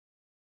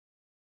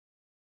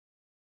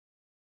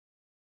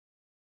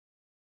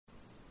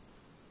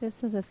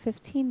This is a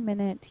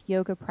 15-minute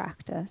yoga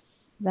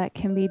practice that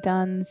can be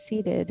done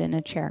seated in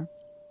a chair.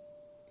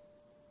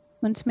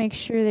 Want to make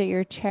sure that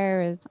your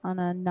chair is on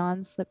a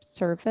non-slip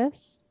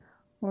surface,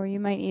 or you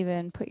might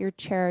even put your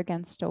chair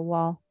against a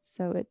wall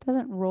so it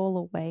doesn't roll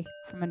away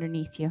from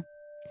underneath you.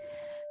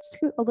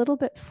 Scoot a little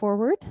bit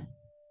forward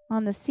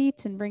on the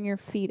seat and bring your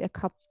feet a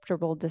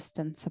comfortable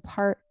distance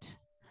apart.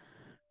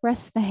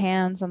 Rest the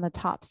hands on the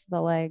tops of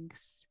the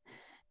legs.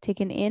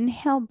 Take an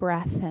inhale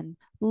breath and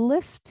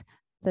lift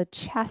the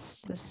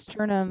chest, the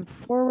sternum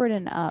forward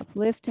and up,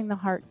 lifting the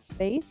heart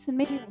space and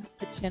maybe lift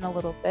the chin a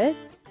little bit.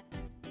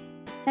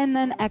 And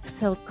then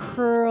exhale,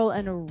 curl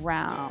and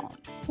around.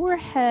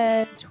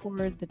 Forehead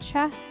toward the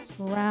chest,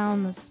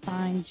 round the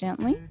spine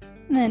gently.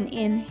 And then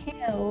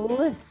inhale,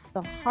 lift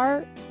the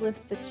heart,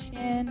 lift the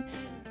chin,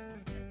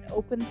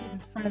 open through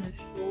the front of the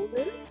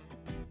shoulder.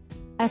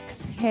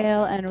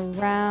 Exhale and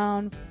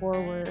round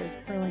forward,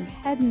 curling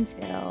head and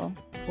tail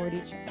toward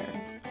each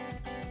other.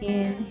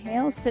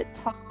 Inhale, sit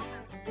tall,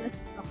 lift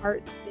the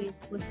heart space,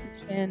 lift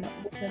the chin,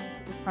 open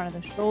through the front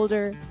of the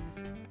shoulder.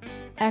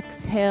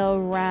 Exhale,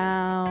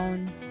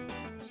 round,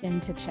 chin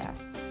to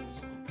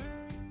chest.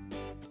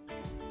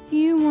 A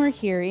few more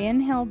here.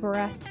 Inhale,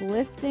 breath,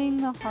 lifting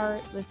the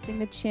heart, lifting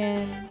the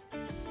chin.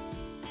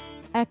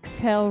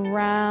 Exhale,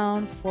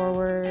 round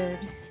forward,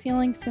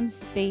 feeling some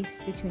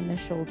space between the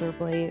shoulder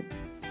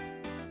blades.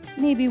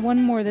 Maybe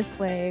one more this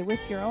way with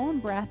your own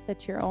breath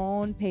at your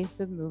own pace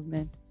of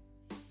movement.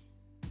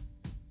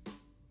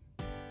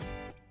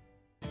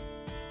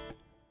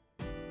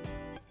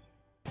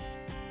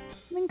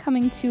 Then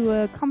coming to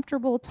a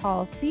comfortable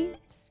tall seat.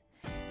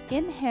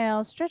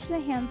 Inhale, stretch the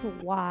hands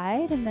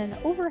wide and then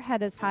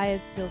overhead as high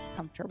as feels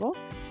comfortable.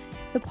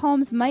 The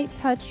palms might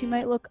touch, you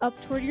might look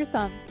up toward your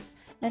thumbs.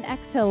 And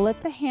exhale,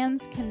 let the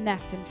hands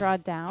connect and draw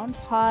down.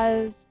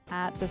 Pause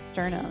at the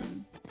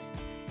sternum.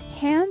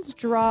 Hands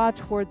draw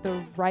toward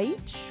the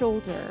right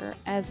shoulder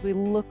as we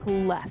look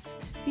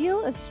left.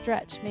 Feel a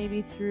stretch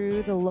maybe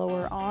through the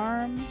lower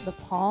arm, the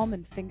palm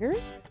and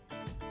fingers.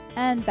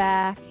 And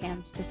back,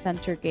 hands to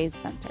center, gaze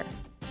center.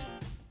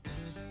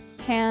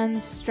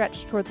 Hands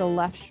stretch toward the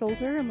left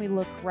shoulder and we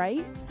look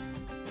right.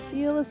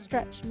 Feel a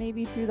stretch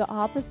maybe through the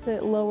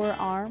opposite lower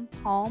arm,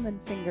 palm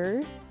and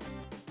fingers.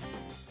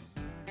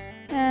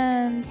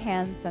 And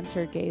hands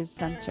center, gaze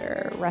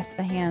center. Rest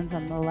the hands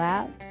on the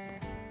lap.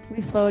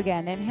 We flow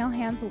again. Inhale,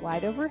 hands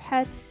wide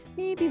overhead.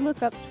 Maybe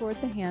look up toward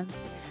the hands.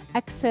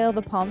 Exhale,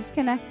 the palms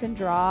connect and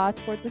draw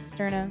toward the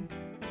sternum.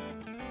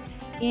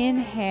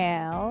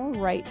 Inhale,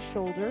 right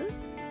shoulder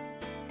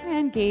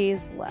and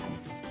gaze left.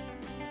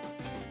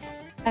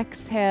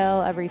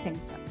 Exhale, everything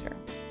center.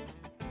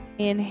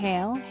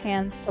 Inhale,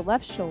 hands to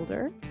left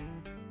shoulder,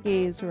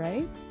 gaze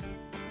right.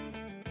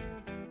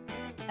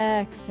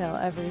 Exhale,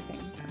 everything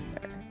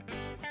center.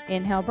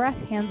 Inhale, breath,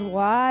 hands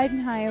wide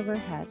and high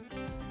overhead.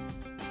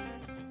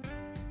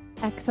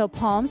 Exhale,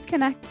 palms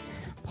connect.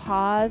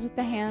 Pause with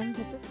the hands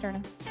at the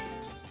sternum.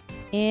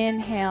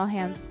 Inhale,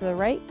 hands to the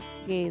right,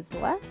 gaze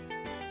left.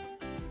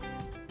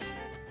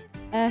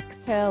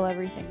 Exhale,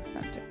 everything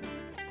center.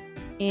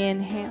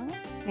 Inhale,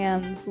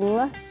 hands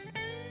left,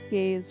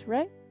 gaze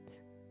right,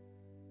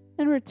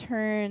 and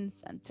return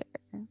center.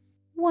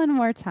 One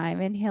more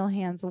time. Inhale,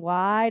 hands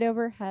wide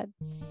overhead.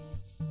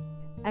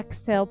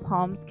 Exhale,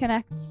 palms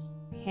connect.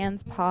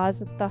 Hands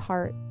pause at the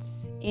heart.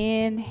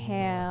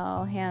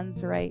 Inhale,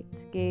 hands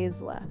right,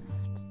 gaze left.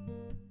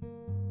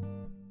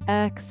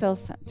 Exhale,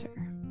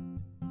 center.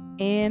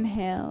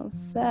 Inhale,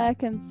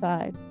 second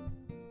side.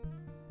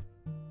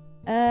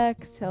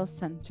 Exhale,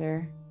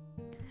 center.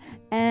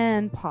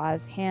 And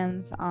pause,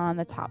 hands on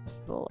the tops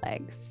of the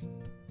legs.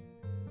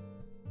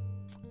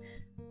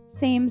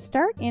 Same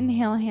start.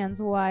 Inhale,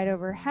 hands wide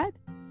overhead.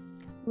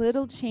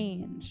 Little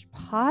change.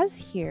 Pause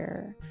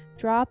here.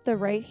 Drop the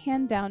right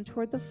hand down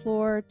toward the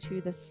floor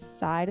to the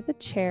side of the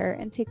chair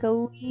and take a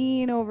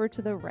lean over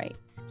to the right.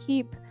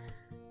 Keep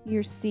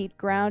your seat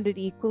grounded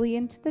equally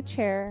into the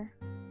chair.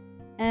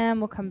 And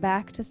we'll come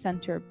back to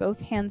center. Both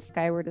hands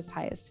skyward as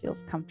high as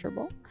feels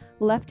comfortable.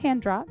 Left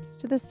hand drops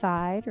to the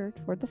side or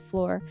toward the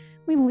floor.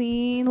 We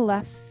lean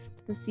left,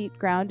 the seat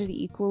grounded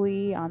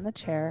equally on the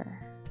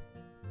chair.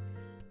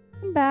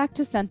 And back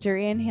to center.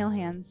 Inhale,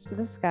 hands to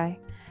the sky.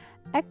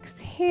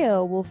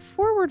 Exhale, we'll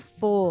forward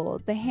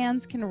fold. The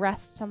hands can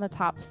rest on the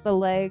tops of the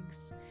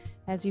legs.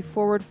 As you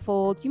forward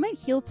fold, you might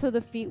heel toe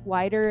the feet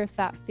wider if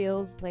that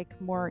feels like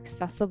more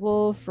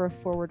accessible for a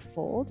forward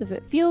fold. If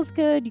it feels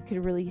good, you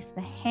could release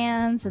the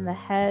hands and the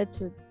head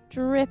to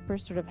drip or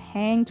sort of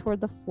hang toward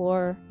the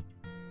floor.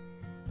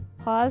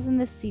 Pause in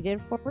the seated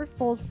forward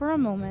fold for a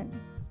moment.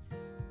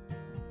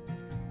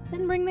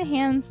 Then bring the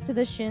hands to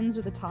the shins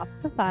or the tops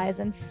of the thighs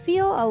and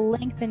feel a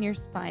length in your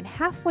spine.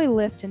 Halfway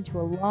lift into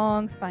a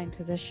long spine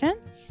position.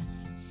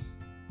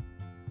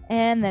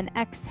 And then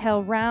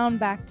exhale, round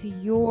back to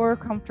your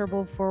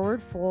comfortable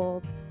forward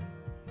fold.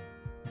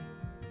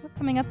 We're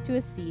coming up to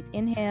a seat.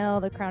 Inhale,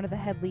 the crown of the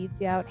head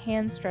leads you out.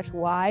 Hands stretch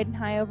wide and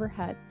high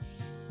overhead.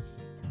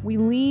 We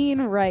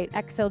lean right.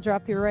 Exhale,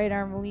 drop your right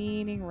arm,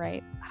 leaning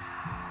right.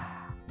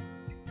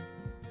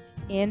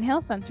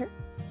 Inhale, center.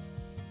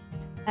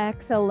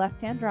 Exhale, left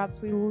hand drops.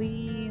 We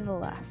lean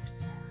left.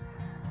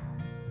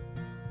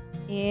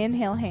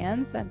 Inhale,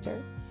 hands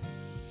center.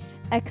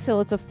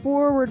 Exhale, it's a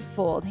forward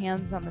fold.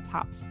 Hands on the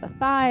tops of the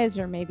thighs,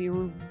 or maybe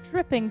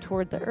dripping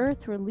toward the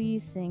earth,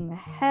 releasing the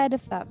head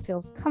if that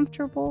feels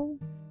comfortable.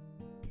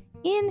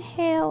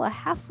 Inhale, a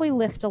halfway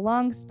lift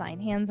along spine,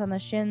 hands on the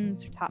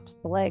shins or tops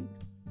of the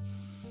legs.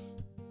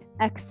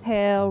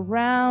 Exhale,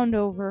 round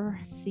over,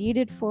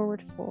 seated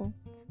forward fold.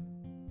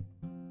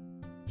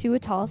 To a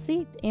tall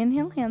seat.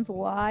 Inhale, hands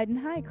wide and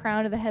high,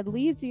 crown of the head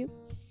leads you.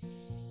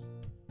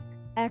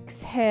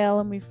 Exhale,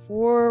 and we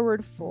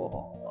forward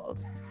fold.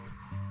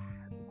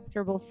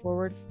 Comfortable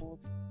forward fold.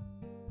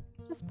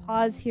 Just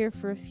pause here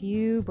for a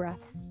few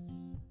breaths.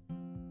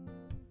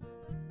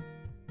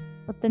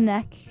 Let the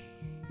neck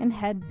and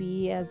head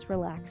be as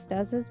relaxed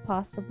as is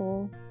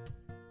possible.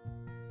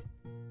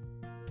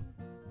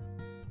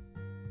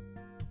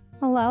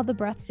 Allow the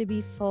breath to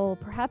be full,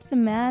 perhaps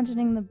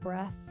imagining the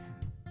breath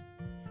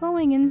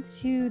flowing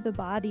into the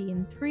body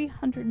in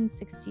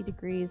 360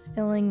 degrees,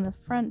 filling the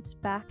front,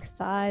 back,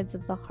 sides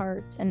of the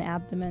heart and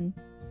abdomen.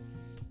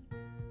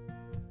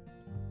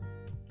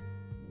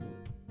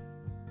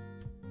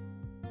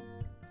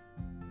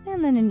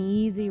 And then an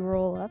easy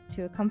roll up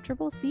to a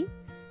comfortable seat.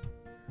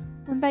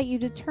 I invite you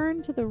to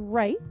turn to the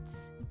right,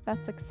 if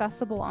that's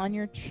accessible on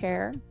your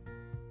chair.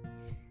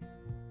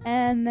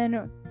 And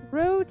then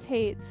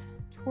rotate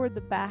toward the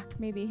back,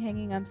 maybe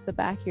hanging onto the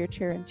back of your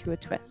chair into a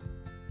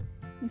twist.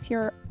 If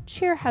your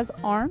chair has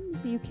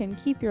arms, you can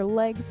keep your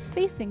legs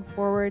facing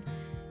forward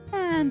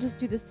and just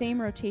do the same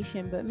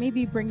rotation, but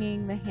maybe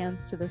bringing the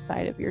hands to the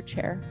side of your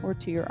chair or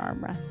to your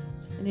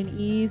armrest in an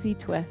easy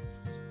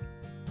twist.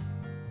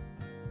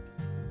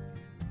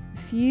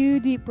 A few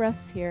deep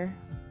breaths here.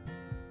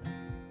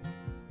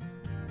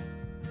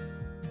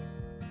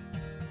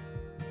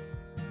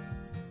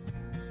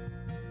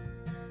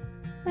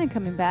 And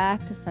coming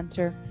back to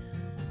center.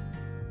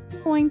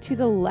 Going to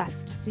the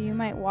left, so you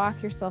might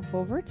walk yourself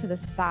over to the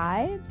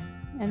side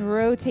and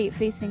rotate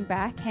facing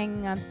back,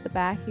 hanging onto the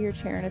back of your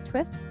chair in a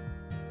twist.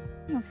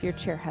 If your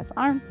chair has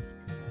arms,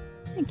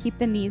 and keep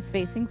the knees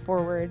facing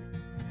forward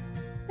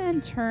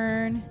and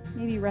turn,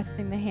 maybe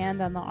resting the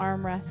hand on the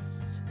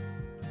armrest,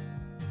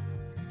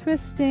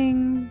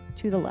 twisting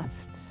to the left.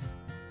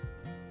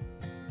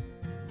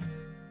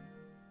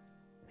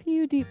 A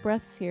few deep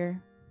breaths here.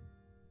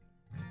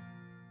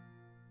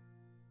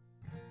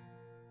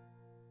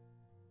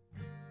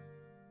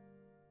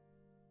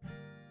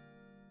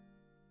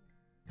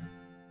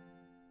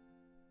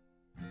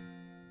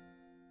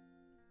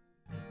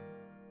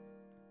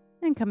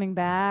 And coming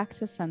back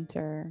to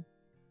center.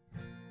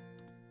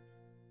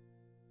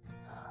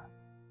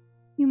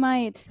 You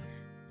might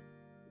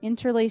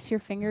interlace your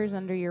fingers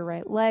under your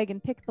right leg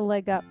and pick the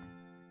leg up,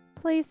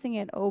 placing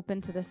it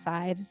open to the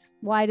sides,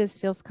 wide as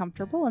feels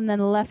comfortable, and then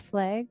left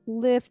leg,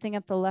 lifting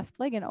up the left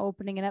leg and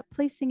opening it up,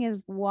 placing it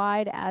as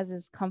wide as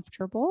is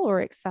comfortable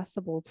or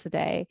accessible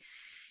today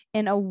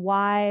in a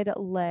wide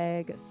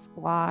leg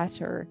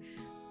squat or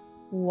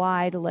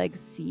wide leg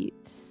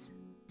seat.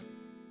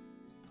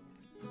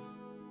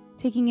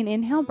 Taking an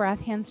inhale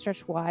breath, hands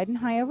stretched wide and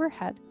high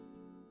overhead.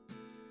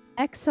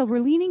 Exhale, we're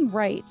leaning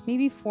right.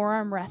 Maybe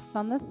forearm rests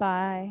on the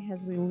thigh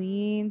as we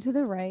lean to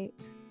the right.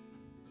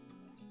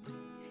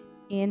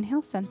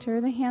 Inhale,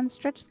 center, the hands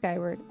stretch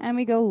skyward, and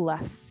we go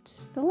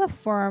left. The left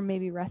forearm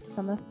maybe rests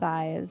on the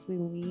thigh as we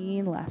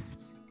lean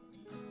left.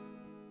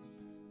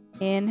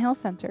 Inhale,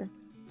 center.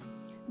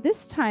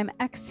 This time,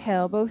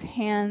 exhale, both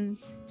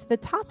hands to the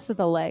tops of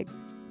the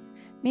legs,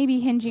 maybe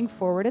hinging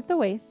forward at the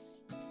waist.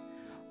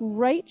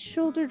 Right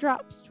shoulder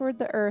drops toward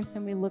the earth,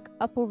 and we look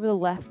up over the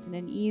left in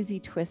an easy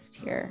twist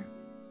here.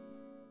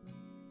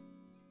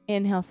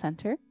 Inhale,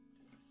 center.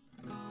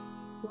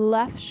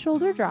 Left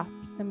shoulder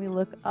drops, and we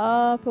look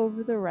up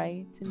over the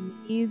right in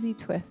an easy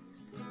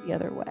twist the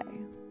other way.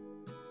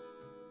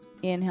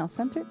 Inhale,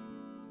 center.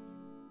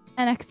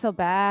 And exhale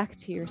back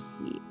to your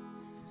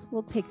seats.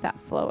 We'll take that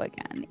flow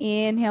again.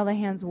 Inhale, the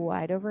hands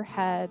wide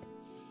overhead.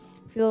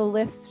 Feel a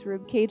lift,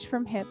 rib cage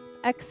from hips.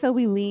 Exhale,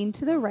 we lean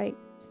to the right.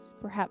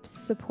 Perhaps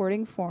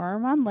supporting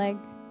forearm on leg,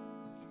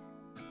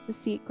 the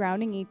seat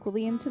grounding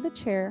equally into the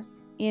chair.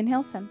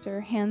 Inhale, center,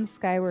 hands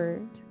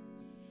skyward.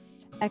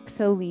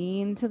 Exhale,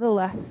 lean to the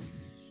left.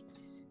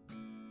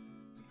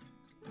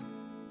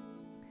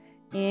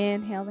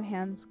 Inhale, the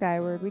hands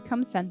skyward. We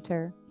come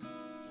center.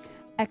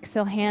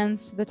 Exhale,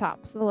 hands to the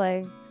tops of the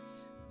legs.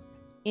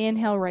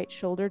 Inhale, right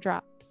shoulder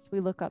drops. We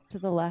look up to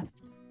the left.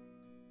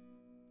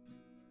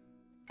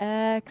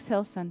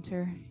 Exhale,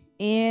 center.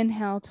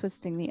 Inhale,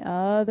 twisting the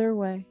other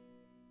way.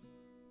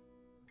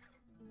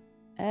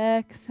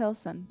 Exhale,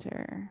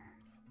 center.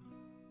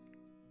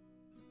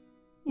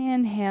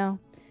 Inhale,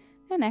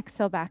 and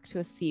exhale back to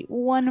a seat.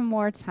 One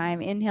more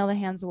time. Inhale, the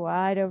hands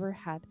wide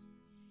overhead.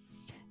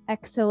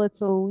 Exhale, it's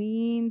a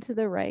lean to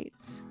the right.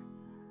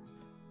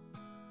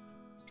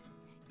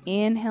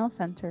 Inhale,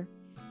 center.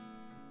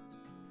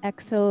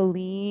 Exhale,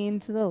 lean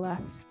to the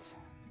left.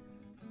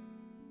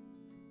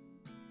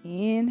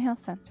 Inhale,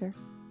 center.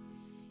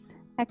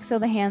 Exhale,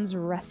 the hands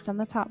rest on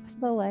the tops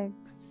of the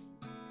legs.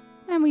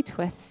 And we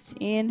twist.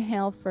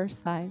 Inhale,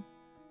 first side.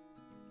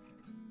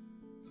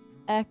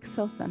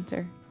 Exhale,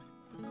 center.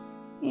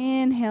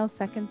 Inhale,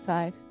 second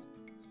side.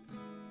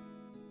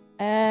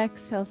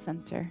 Exhale,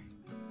 center.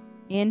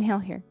 Inhale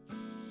here.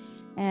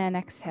 And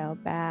exhale,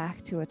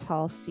 back to a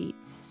tall seat.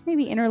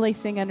 Maybe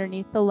interlacing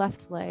underneath the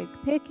left leg,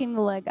 picking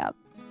the leg up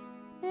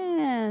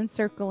and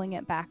circling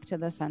it back to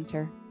the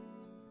center.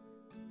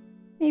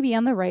 Maybe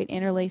on the right,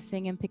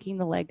 interlacing and picking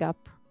the leg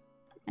up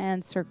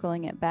and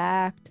circling it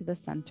back to the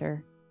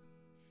center.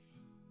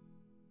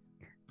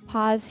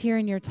 Pause here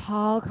in your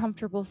tall,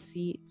 comfortable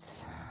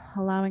seat,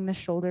 allowing the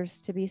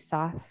shoulders to be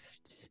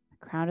soft, the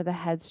crown of the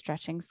head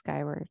stretching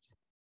skyward.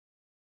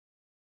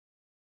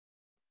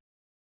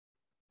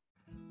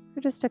 For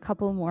just a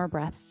couple more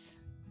breaths.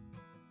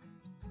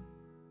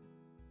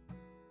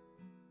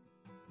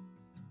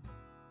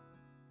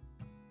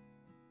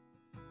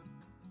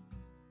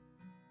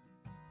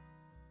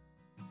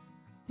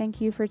 Thank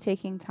you for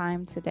taking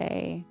time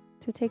today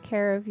to take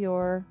care of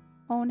your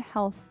own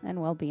health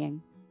and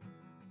well-being.